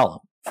CJ McCollum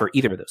for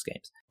either of those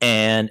games.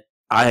 And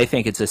I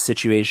think it's a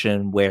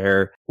situation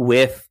where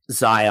with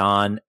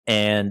Zion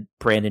and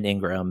Brandon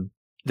Ingram,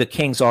 the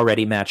Kings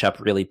already match up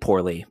really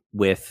poorly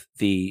with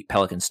the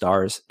Pelican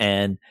Stars.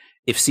 And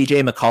if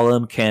CJ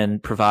McCollum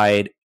can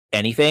provide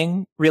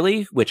anything,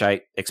 really, which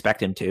I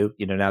expect him to,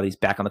 now that he's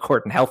back on the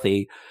court and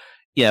healthy,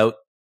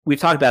 we've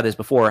talked about this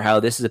before, how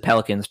this is a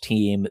Pelicans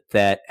team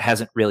that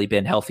hasn't really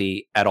been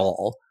healthy at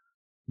all,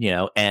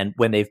 and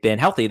when they've been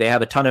healthy, they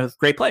have a ton of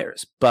great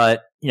players.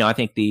 But, I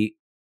think the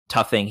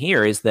tough thing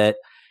here is that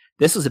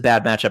this was a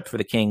bad matchup for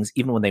the Kings,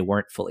 even when they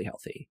weren't fully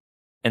healthy.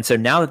 And so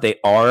now that they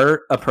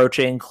are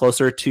approaching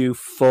closer to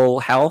full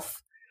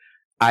health,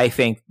 I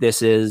think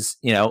this is,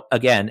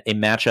 again, a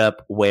matchup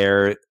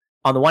where,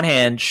 on the one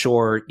hand,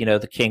 sure,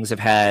 the Kings have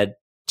had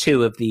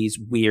two of these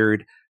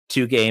weird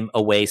 2-game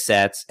away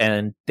sets,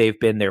 and they've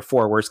been their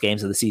 4 worst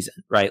games of the season,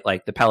 right?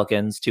 Like the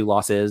Pelicans, 2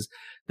 losses,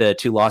 the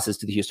 2 losses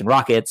to the Houston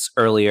Rockets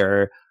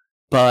earlier.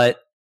 But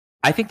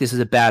I think this is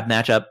a bad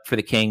matchup for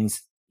the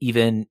Kings,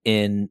 even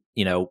in,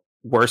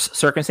 worse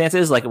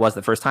circumstances, like it was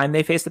the first time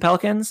they faced the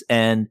Pelicans.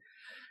 And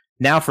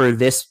now for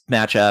this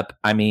matchup,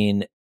 I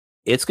mean,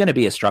 it's going to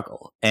be a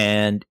struggle.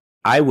 And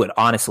I would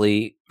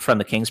honestly, from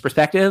the Kings'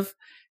 perspective,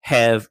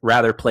 have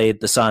rather played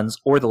the Suns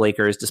or the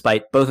Lakers,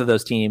 despite both of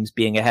those teams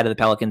being ahead of the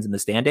Pelicans in the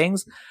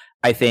standings.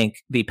 I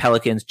think the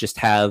Pelicans just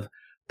have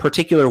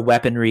particular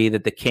weaponry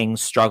that the Kings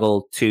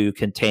struggle to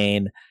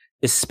contain,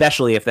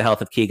 especially if the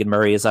health of Keegan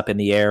Murray is up in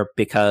the air,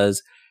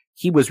 because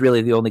he was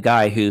really the only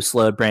guy who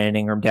slowed Brandon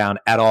Ingram down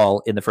at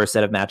all in the first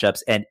set of matchups.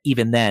 And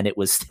even then, it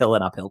was still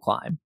an uphill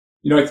climb.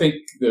 I think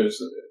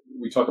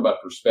we talk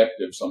about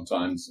perspective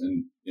sometimes,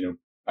 and,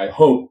 I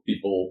hope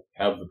people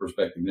have the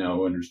perspective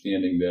now,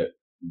 understanding that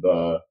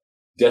the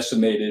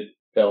decimated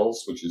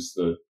Pels, which is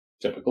the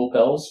typical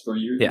Pels for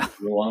years,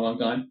 for a long, long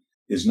time,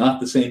 is not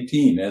the same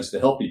team as the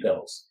healthy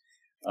Pels.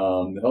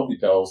 The healthy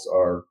Pels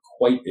are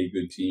quite a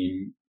good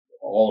team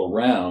all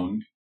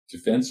around.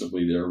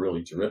 Defensively, they're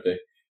really terrific.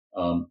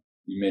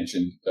 You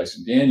mentioned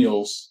Dyson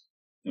Daniels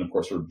and, of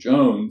course, Herb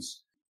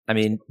Jones. I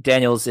mean,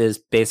 Daniels is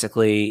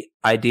basically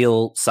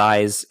ideal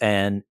size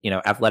and,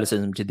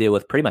 athleticism to deal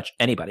with pretty much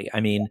anybody.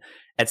 I mean,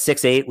 at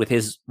 6'8", with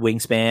his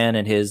wingspan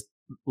and his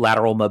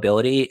lateral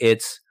mobility,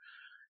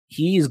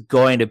 he's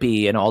going to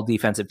be an all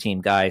defensive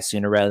team guy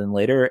sooner rather than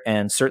later.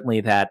 And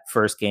certainly that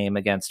first game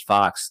against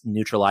Fox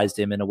neutralized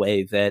him in a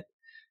way that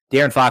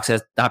De'Aaron Fox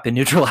has not been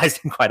neutralized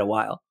in quite a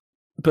while.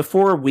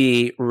 Before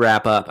we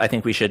wrap up, I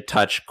think we should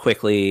touch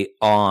quickly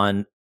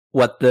on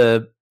what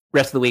the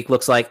rest of the week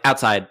looks like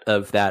outside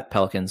of that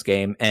Pelicans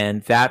game.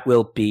 And that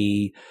will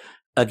be,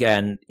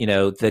 again,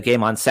 the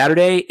game on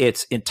Saturday.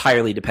 It's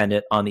entirely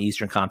dependent on the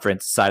Eastern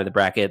Conference side of the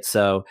bracket.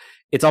 So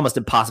it's almost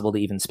impossible to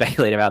even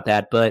speculate about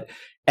that. But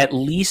at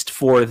least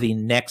for the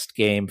next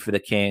game for the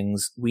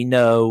Kings, we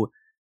know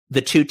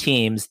the 2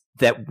 teams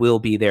that will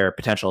be their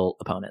potential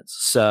opponents.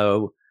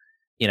 So,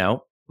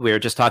 we were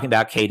just talking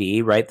about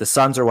KD, right? The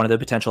Suns are one of the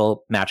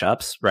potential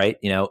matchups, right?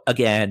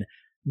 Again,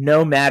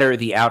 no matter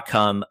the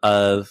outcome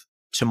of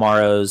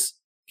tomorrow's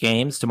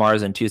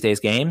and Tuesday's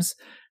games,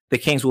 the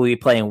Kings will be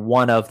playing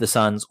one of the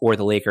Suns or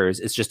the Lakers.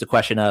 It's just a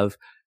question of,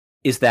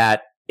 is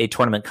that a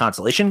tournament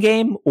consolation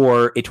game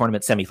or a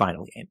tournament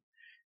semifinal game?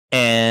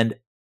 And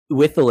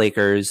with the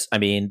Lakers, I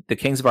mean, the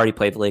Kings have already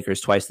played the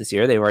Lakers twice this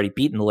year. They've already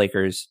beaten the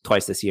Lakers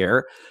twice this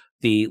year.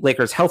 The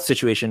Lakers' health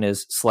situation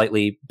is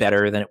slightly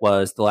better than it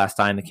was the last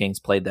time the Kings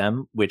played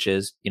them, which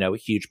is, a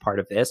huge part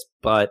of this.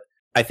 But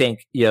I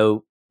think,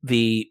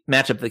 the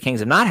matchup the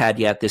Kings have not had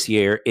yet this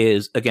year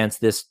is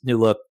against this new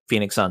look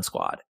Phoenix Suns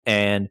squad.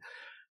 And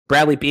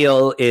Bradley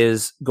Beal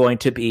is going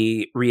to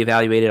be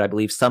reevaluated, I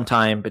believe,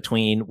 sometime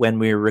between when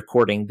we're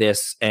recording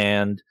this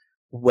and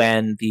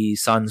when the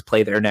Suns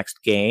play their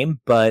next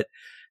game. But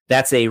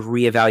that's a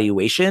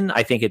reevaluation.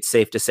 I think it's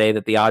safe to say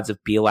that the odds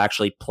of Beal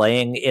actually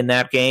playing in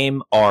that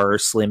game are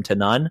slim to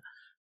none.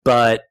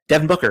 But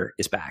Devin Booker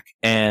is back.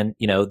 And,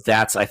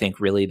 that's, I think,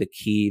 really the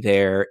key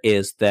there,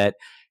 is that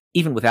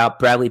even without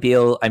Bradley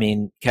Beal, I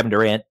mean, Kevin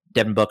Durant,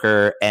 Devin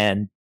Booker,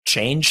 and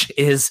change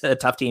is a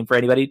tough team for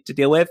anybody to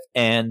deal with.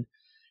 And,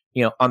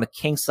 on the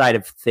Kings side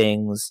of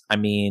things, I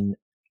mean,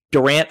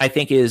 Durant, I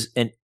think, is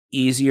an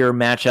easier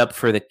matchup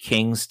for the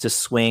Kings to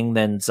swing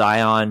than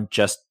Zion,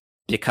 just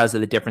because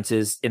of the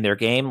differences in their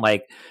game.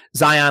 Like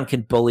Zion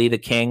can bully the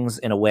Kings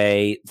in a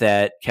way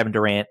that Kevin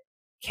Durant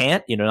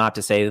can't. Not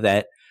to say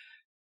that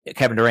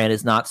Kevin Durant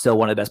is not still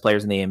one of the best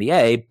players in the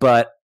NBA,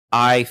 but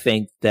I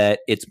think that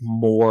it's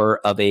more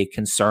of a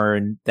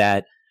concern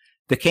that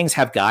the Kings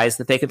have guys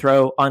that they can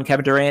throw on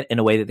Kevin Durant in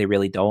a way that they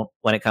really don't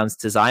when it comes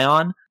to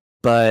Zion.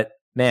 But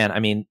man, I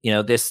mean,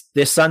 this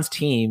Suns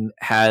team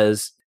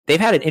they've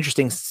had an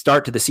interesting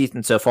start to the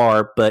season so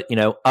far, but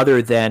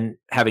other than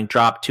having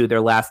dropped 2 of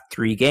their last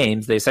 3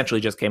 games, they essentially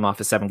just came off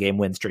a 7-game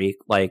win streak.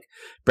 Like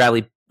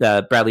Bradley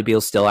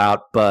Beal's still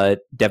out,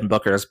 but Devin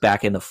Booker's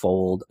back in the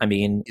fold. I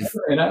mean,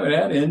 and I would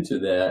add into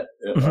that,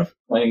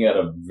 playing at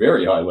a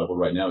very high level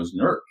right now is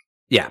Nurk.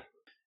 Yeah.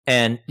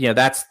 And,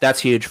 that's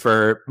huge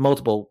for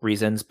multiple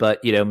reasons,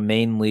 but,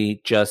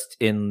 mainly just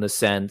in the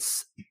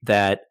sense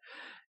that,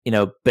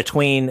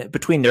 between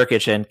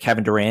Nurkic and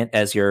Kevin Durant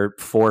as your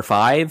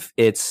 4-5,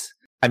 it's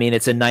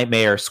a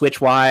nightmare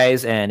switch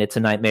wise, and it's a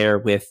nightmare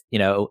with,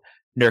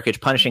 Nurkic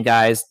punishing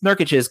guys.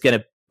 Nurkic is going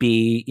to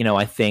be,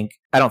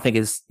 I don't think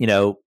is,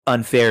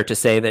 unfair to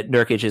say that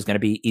Nurkic is going to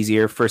be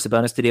easier for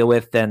Sabonis to deal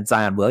with than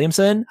Zion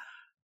Williamson.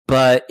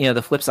 But,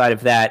 the flip side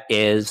of that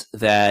is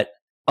that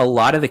a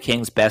lot of the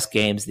Kings' best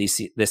games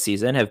this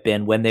season have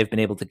been when they've been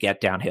able to get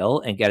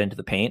downhill and get into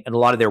the paint. And a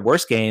lot of their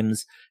worst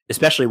games,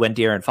 especially when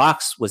De'Aaron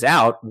Fox was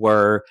out,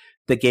 were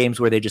the games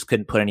where they just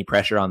couldn't put any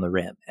pressure on the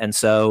rim. And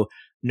so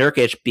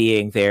Nurkic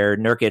being there,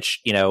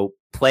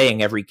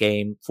 playing every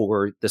game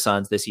for the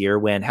Suns this year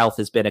when health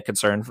has been a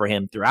concern for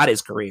him throughout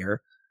his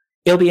career,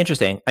 it'll be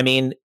interesting. I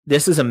mean,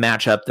 this is a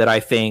matchup that I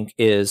think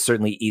is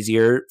certainly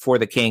easier for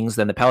the Kings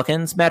than the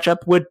Pelicans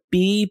matchup would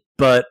be,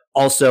 but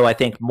also I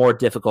think more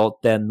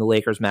difficult than the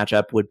Lakers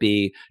matchup would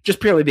be, just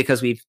purely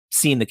because we've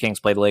seen the Kings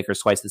play the Lakers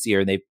twice this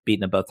year and they've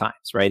beaten them both times,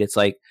 right? It's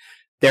like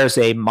there's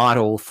a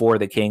model for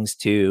the Kings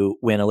to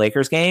win a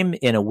Lakers game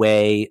in a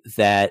way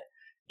that,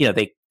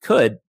 they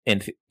could,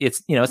 and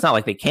it's not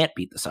like they can't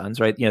beat the Suns,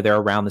 right? They're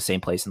around the same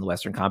place in the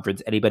Western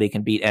Conference. Anybody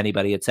can beat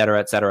anybody, et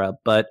cetera, et cetera.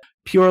 But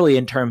purely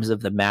in terms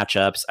of the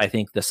matchups, I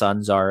think the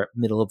Suns are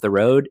middle of the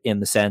road in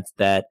the sense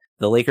that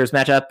the Lakers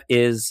matchup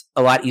is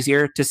a lot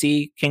easier to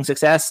see King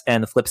success.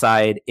 And the flip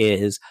side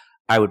is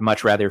I would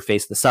much rather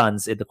face the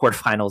Suns in the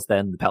quarterfinals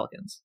than the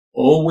Pelicans.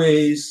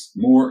 Always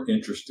more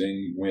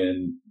interesting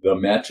when the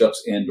matchups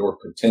and or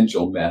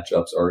potential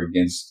matchups are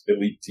against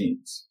elite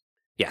teams.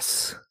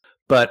 Yes.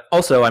 But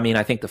also,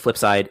 I think the flip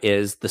side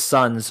is the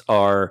Suns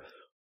are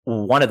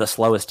one of the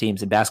slowest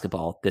teams in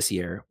basketball this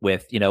year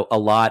with, a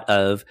lot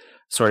of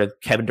sort of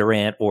Kevin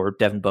Durant or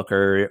Devin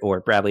Booker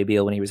or Bradley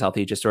Beal when he was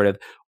healthy, just sort of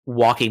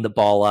walking the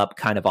ball up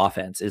kind of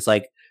offense. It's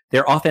like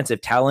their offensive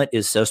talent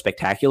is so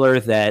spectacular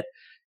that,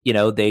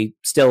 they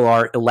still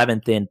are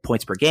 11th in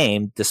points per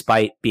game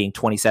despite being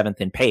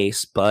 27th in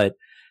pace. But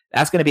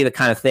that's going to be the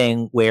kind of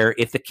thing where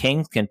if the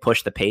Kings can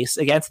push the pace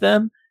against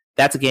them,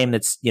 that's a game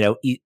that's,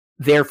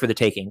 there for the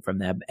taking from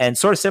them, and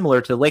sort of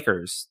similar to the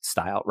Lakers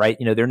style, right?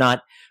 They're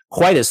not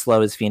quite as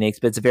slow as Phoenix,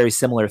 but it's a very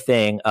similar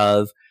thing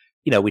of,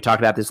 we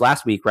talked about this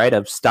last week, right?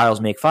 Of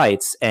styles make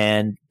fights,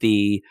 and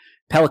the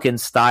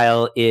Pelicans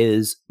style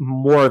is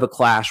more of a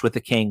clash with the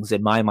Kings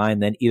in my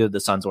mind than either the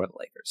Suns or the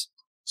Lakers.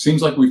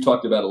 Seems like we've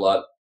talked about a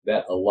lot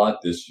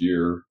this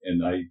year,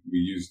 and we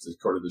used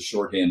the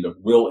shorthand of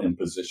will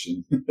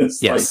imposition.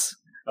 Yes.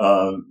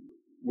 Like,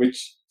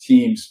 which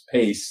team's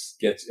pace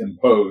gets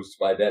imposed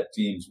by that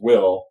team's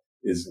will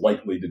is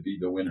likely to be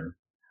the winner.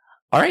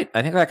 All right.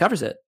 I think that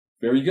covers it.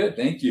 Very good.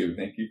 Thank you.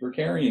 Thank you for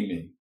carrying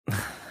me.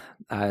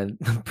 I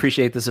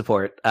appreciate the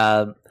support.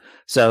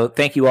 So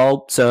thank you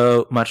all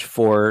so much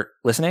for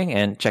listening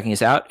and checking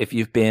us out. If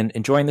you've been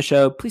enjoying the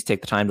show, please take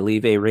the time to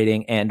leave a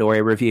rating and or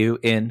a review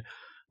in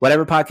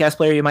whatever podcast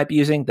player you might be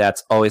using.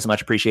 That's always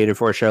much appreciated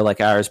for a show like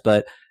ours,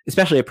 but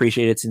especially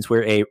appreciated since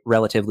we're a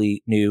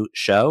relatively new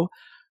show.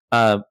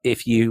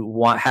 If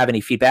you have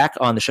any feedback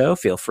on the show,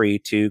 feel free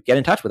to get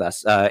in touch with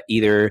us,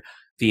 either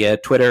via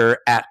Twitter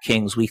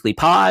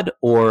 @KingsWeeklyPod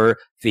or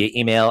via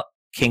email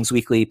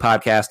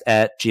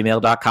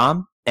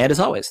kingsweeklypodcast@gmail.com. And as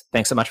always,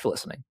 thanks so much for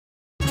listening.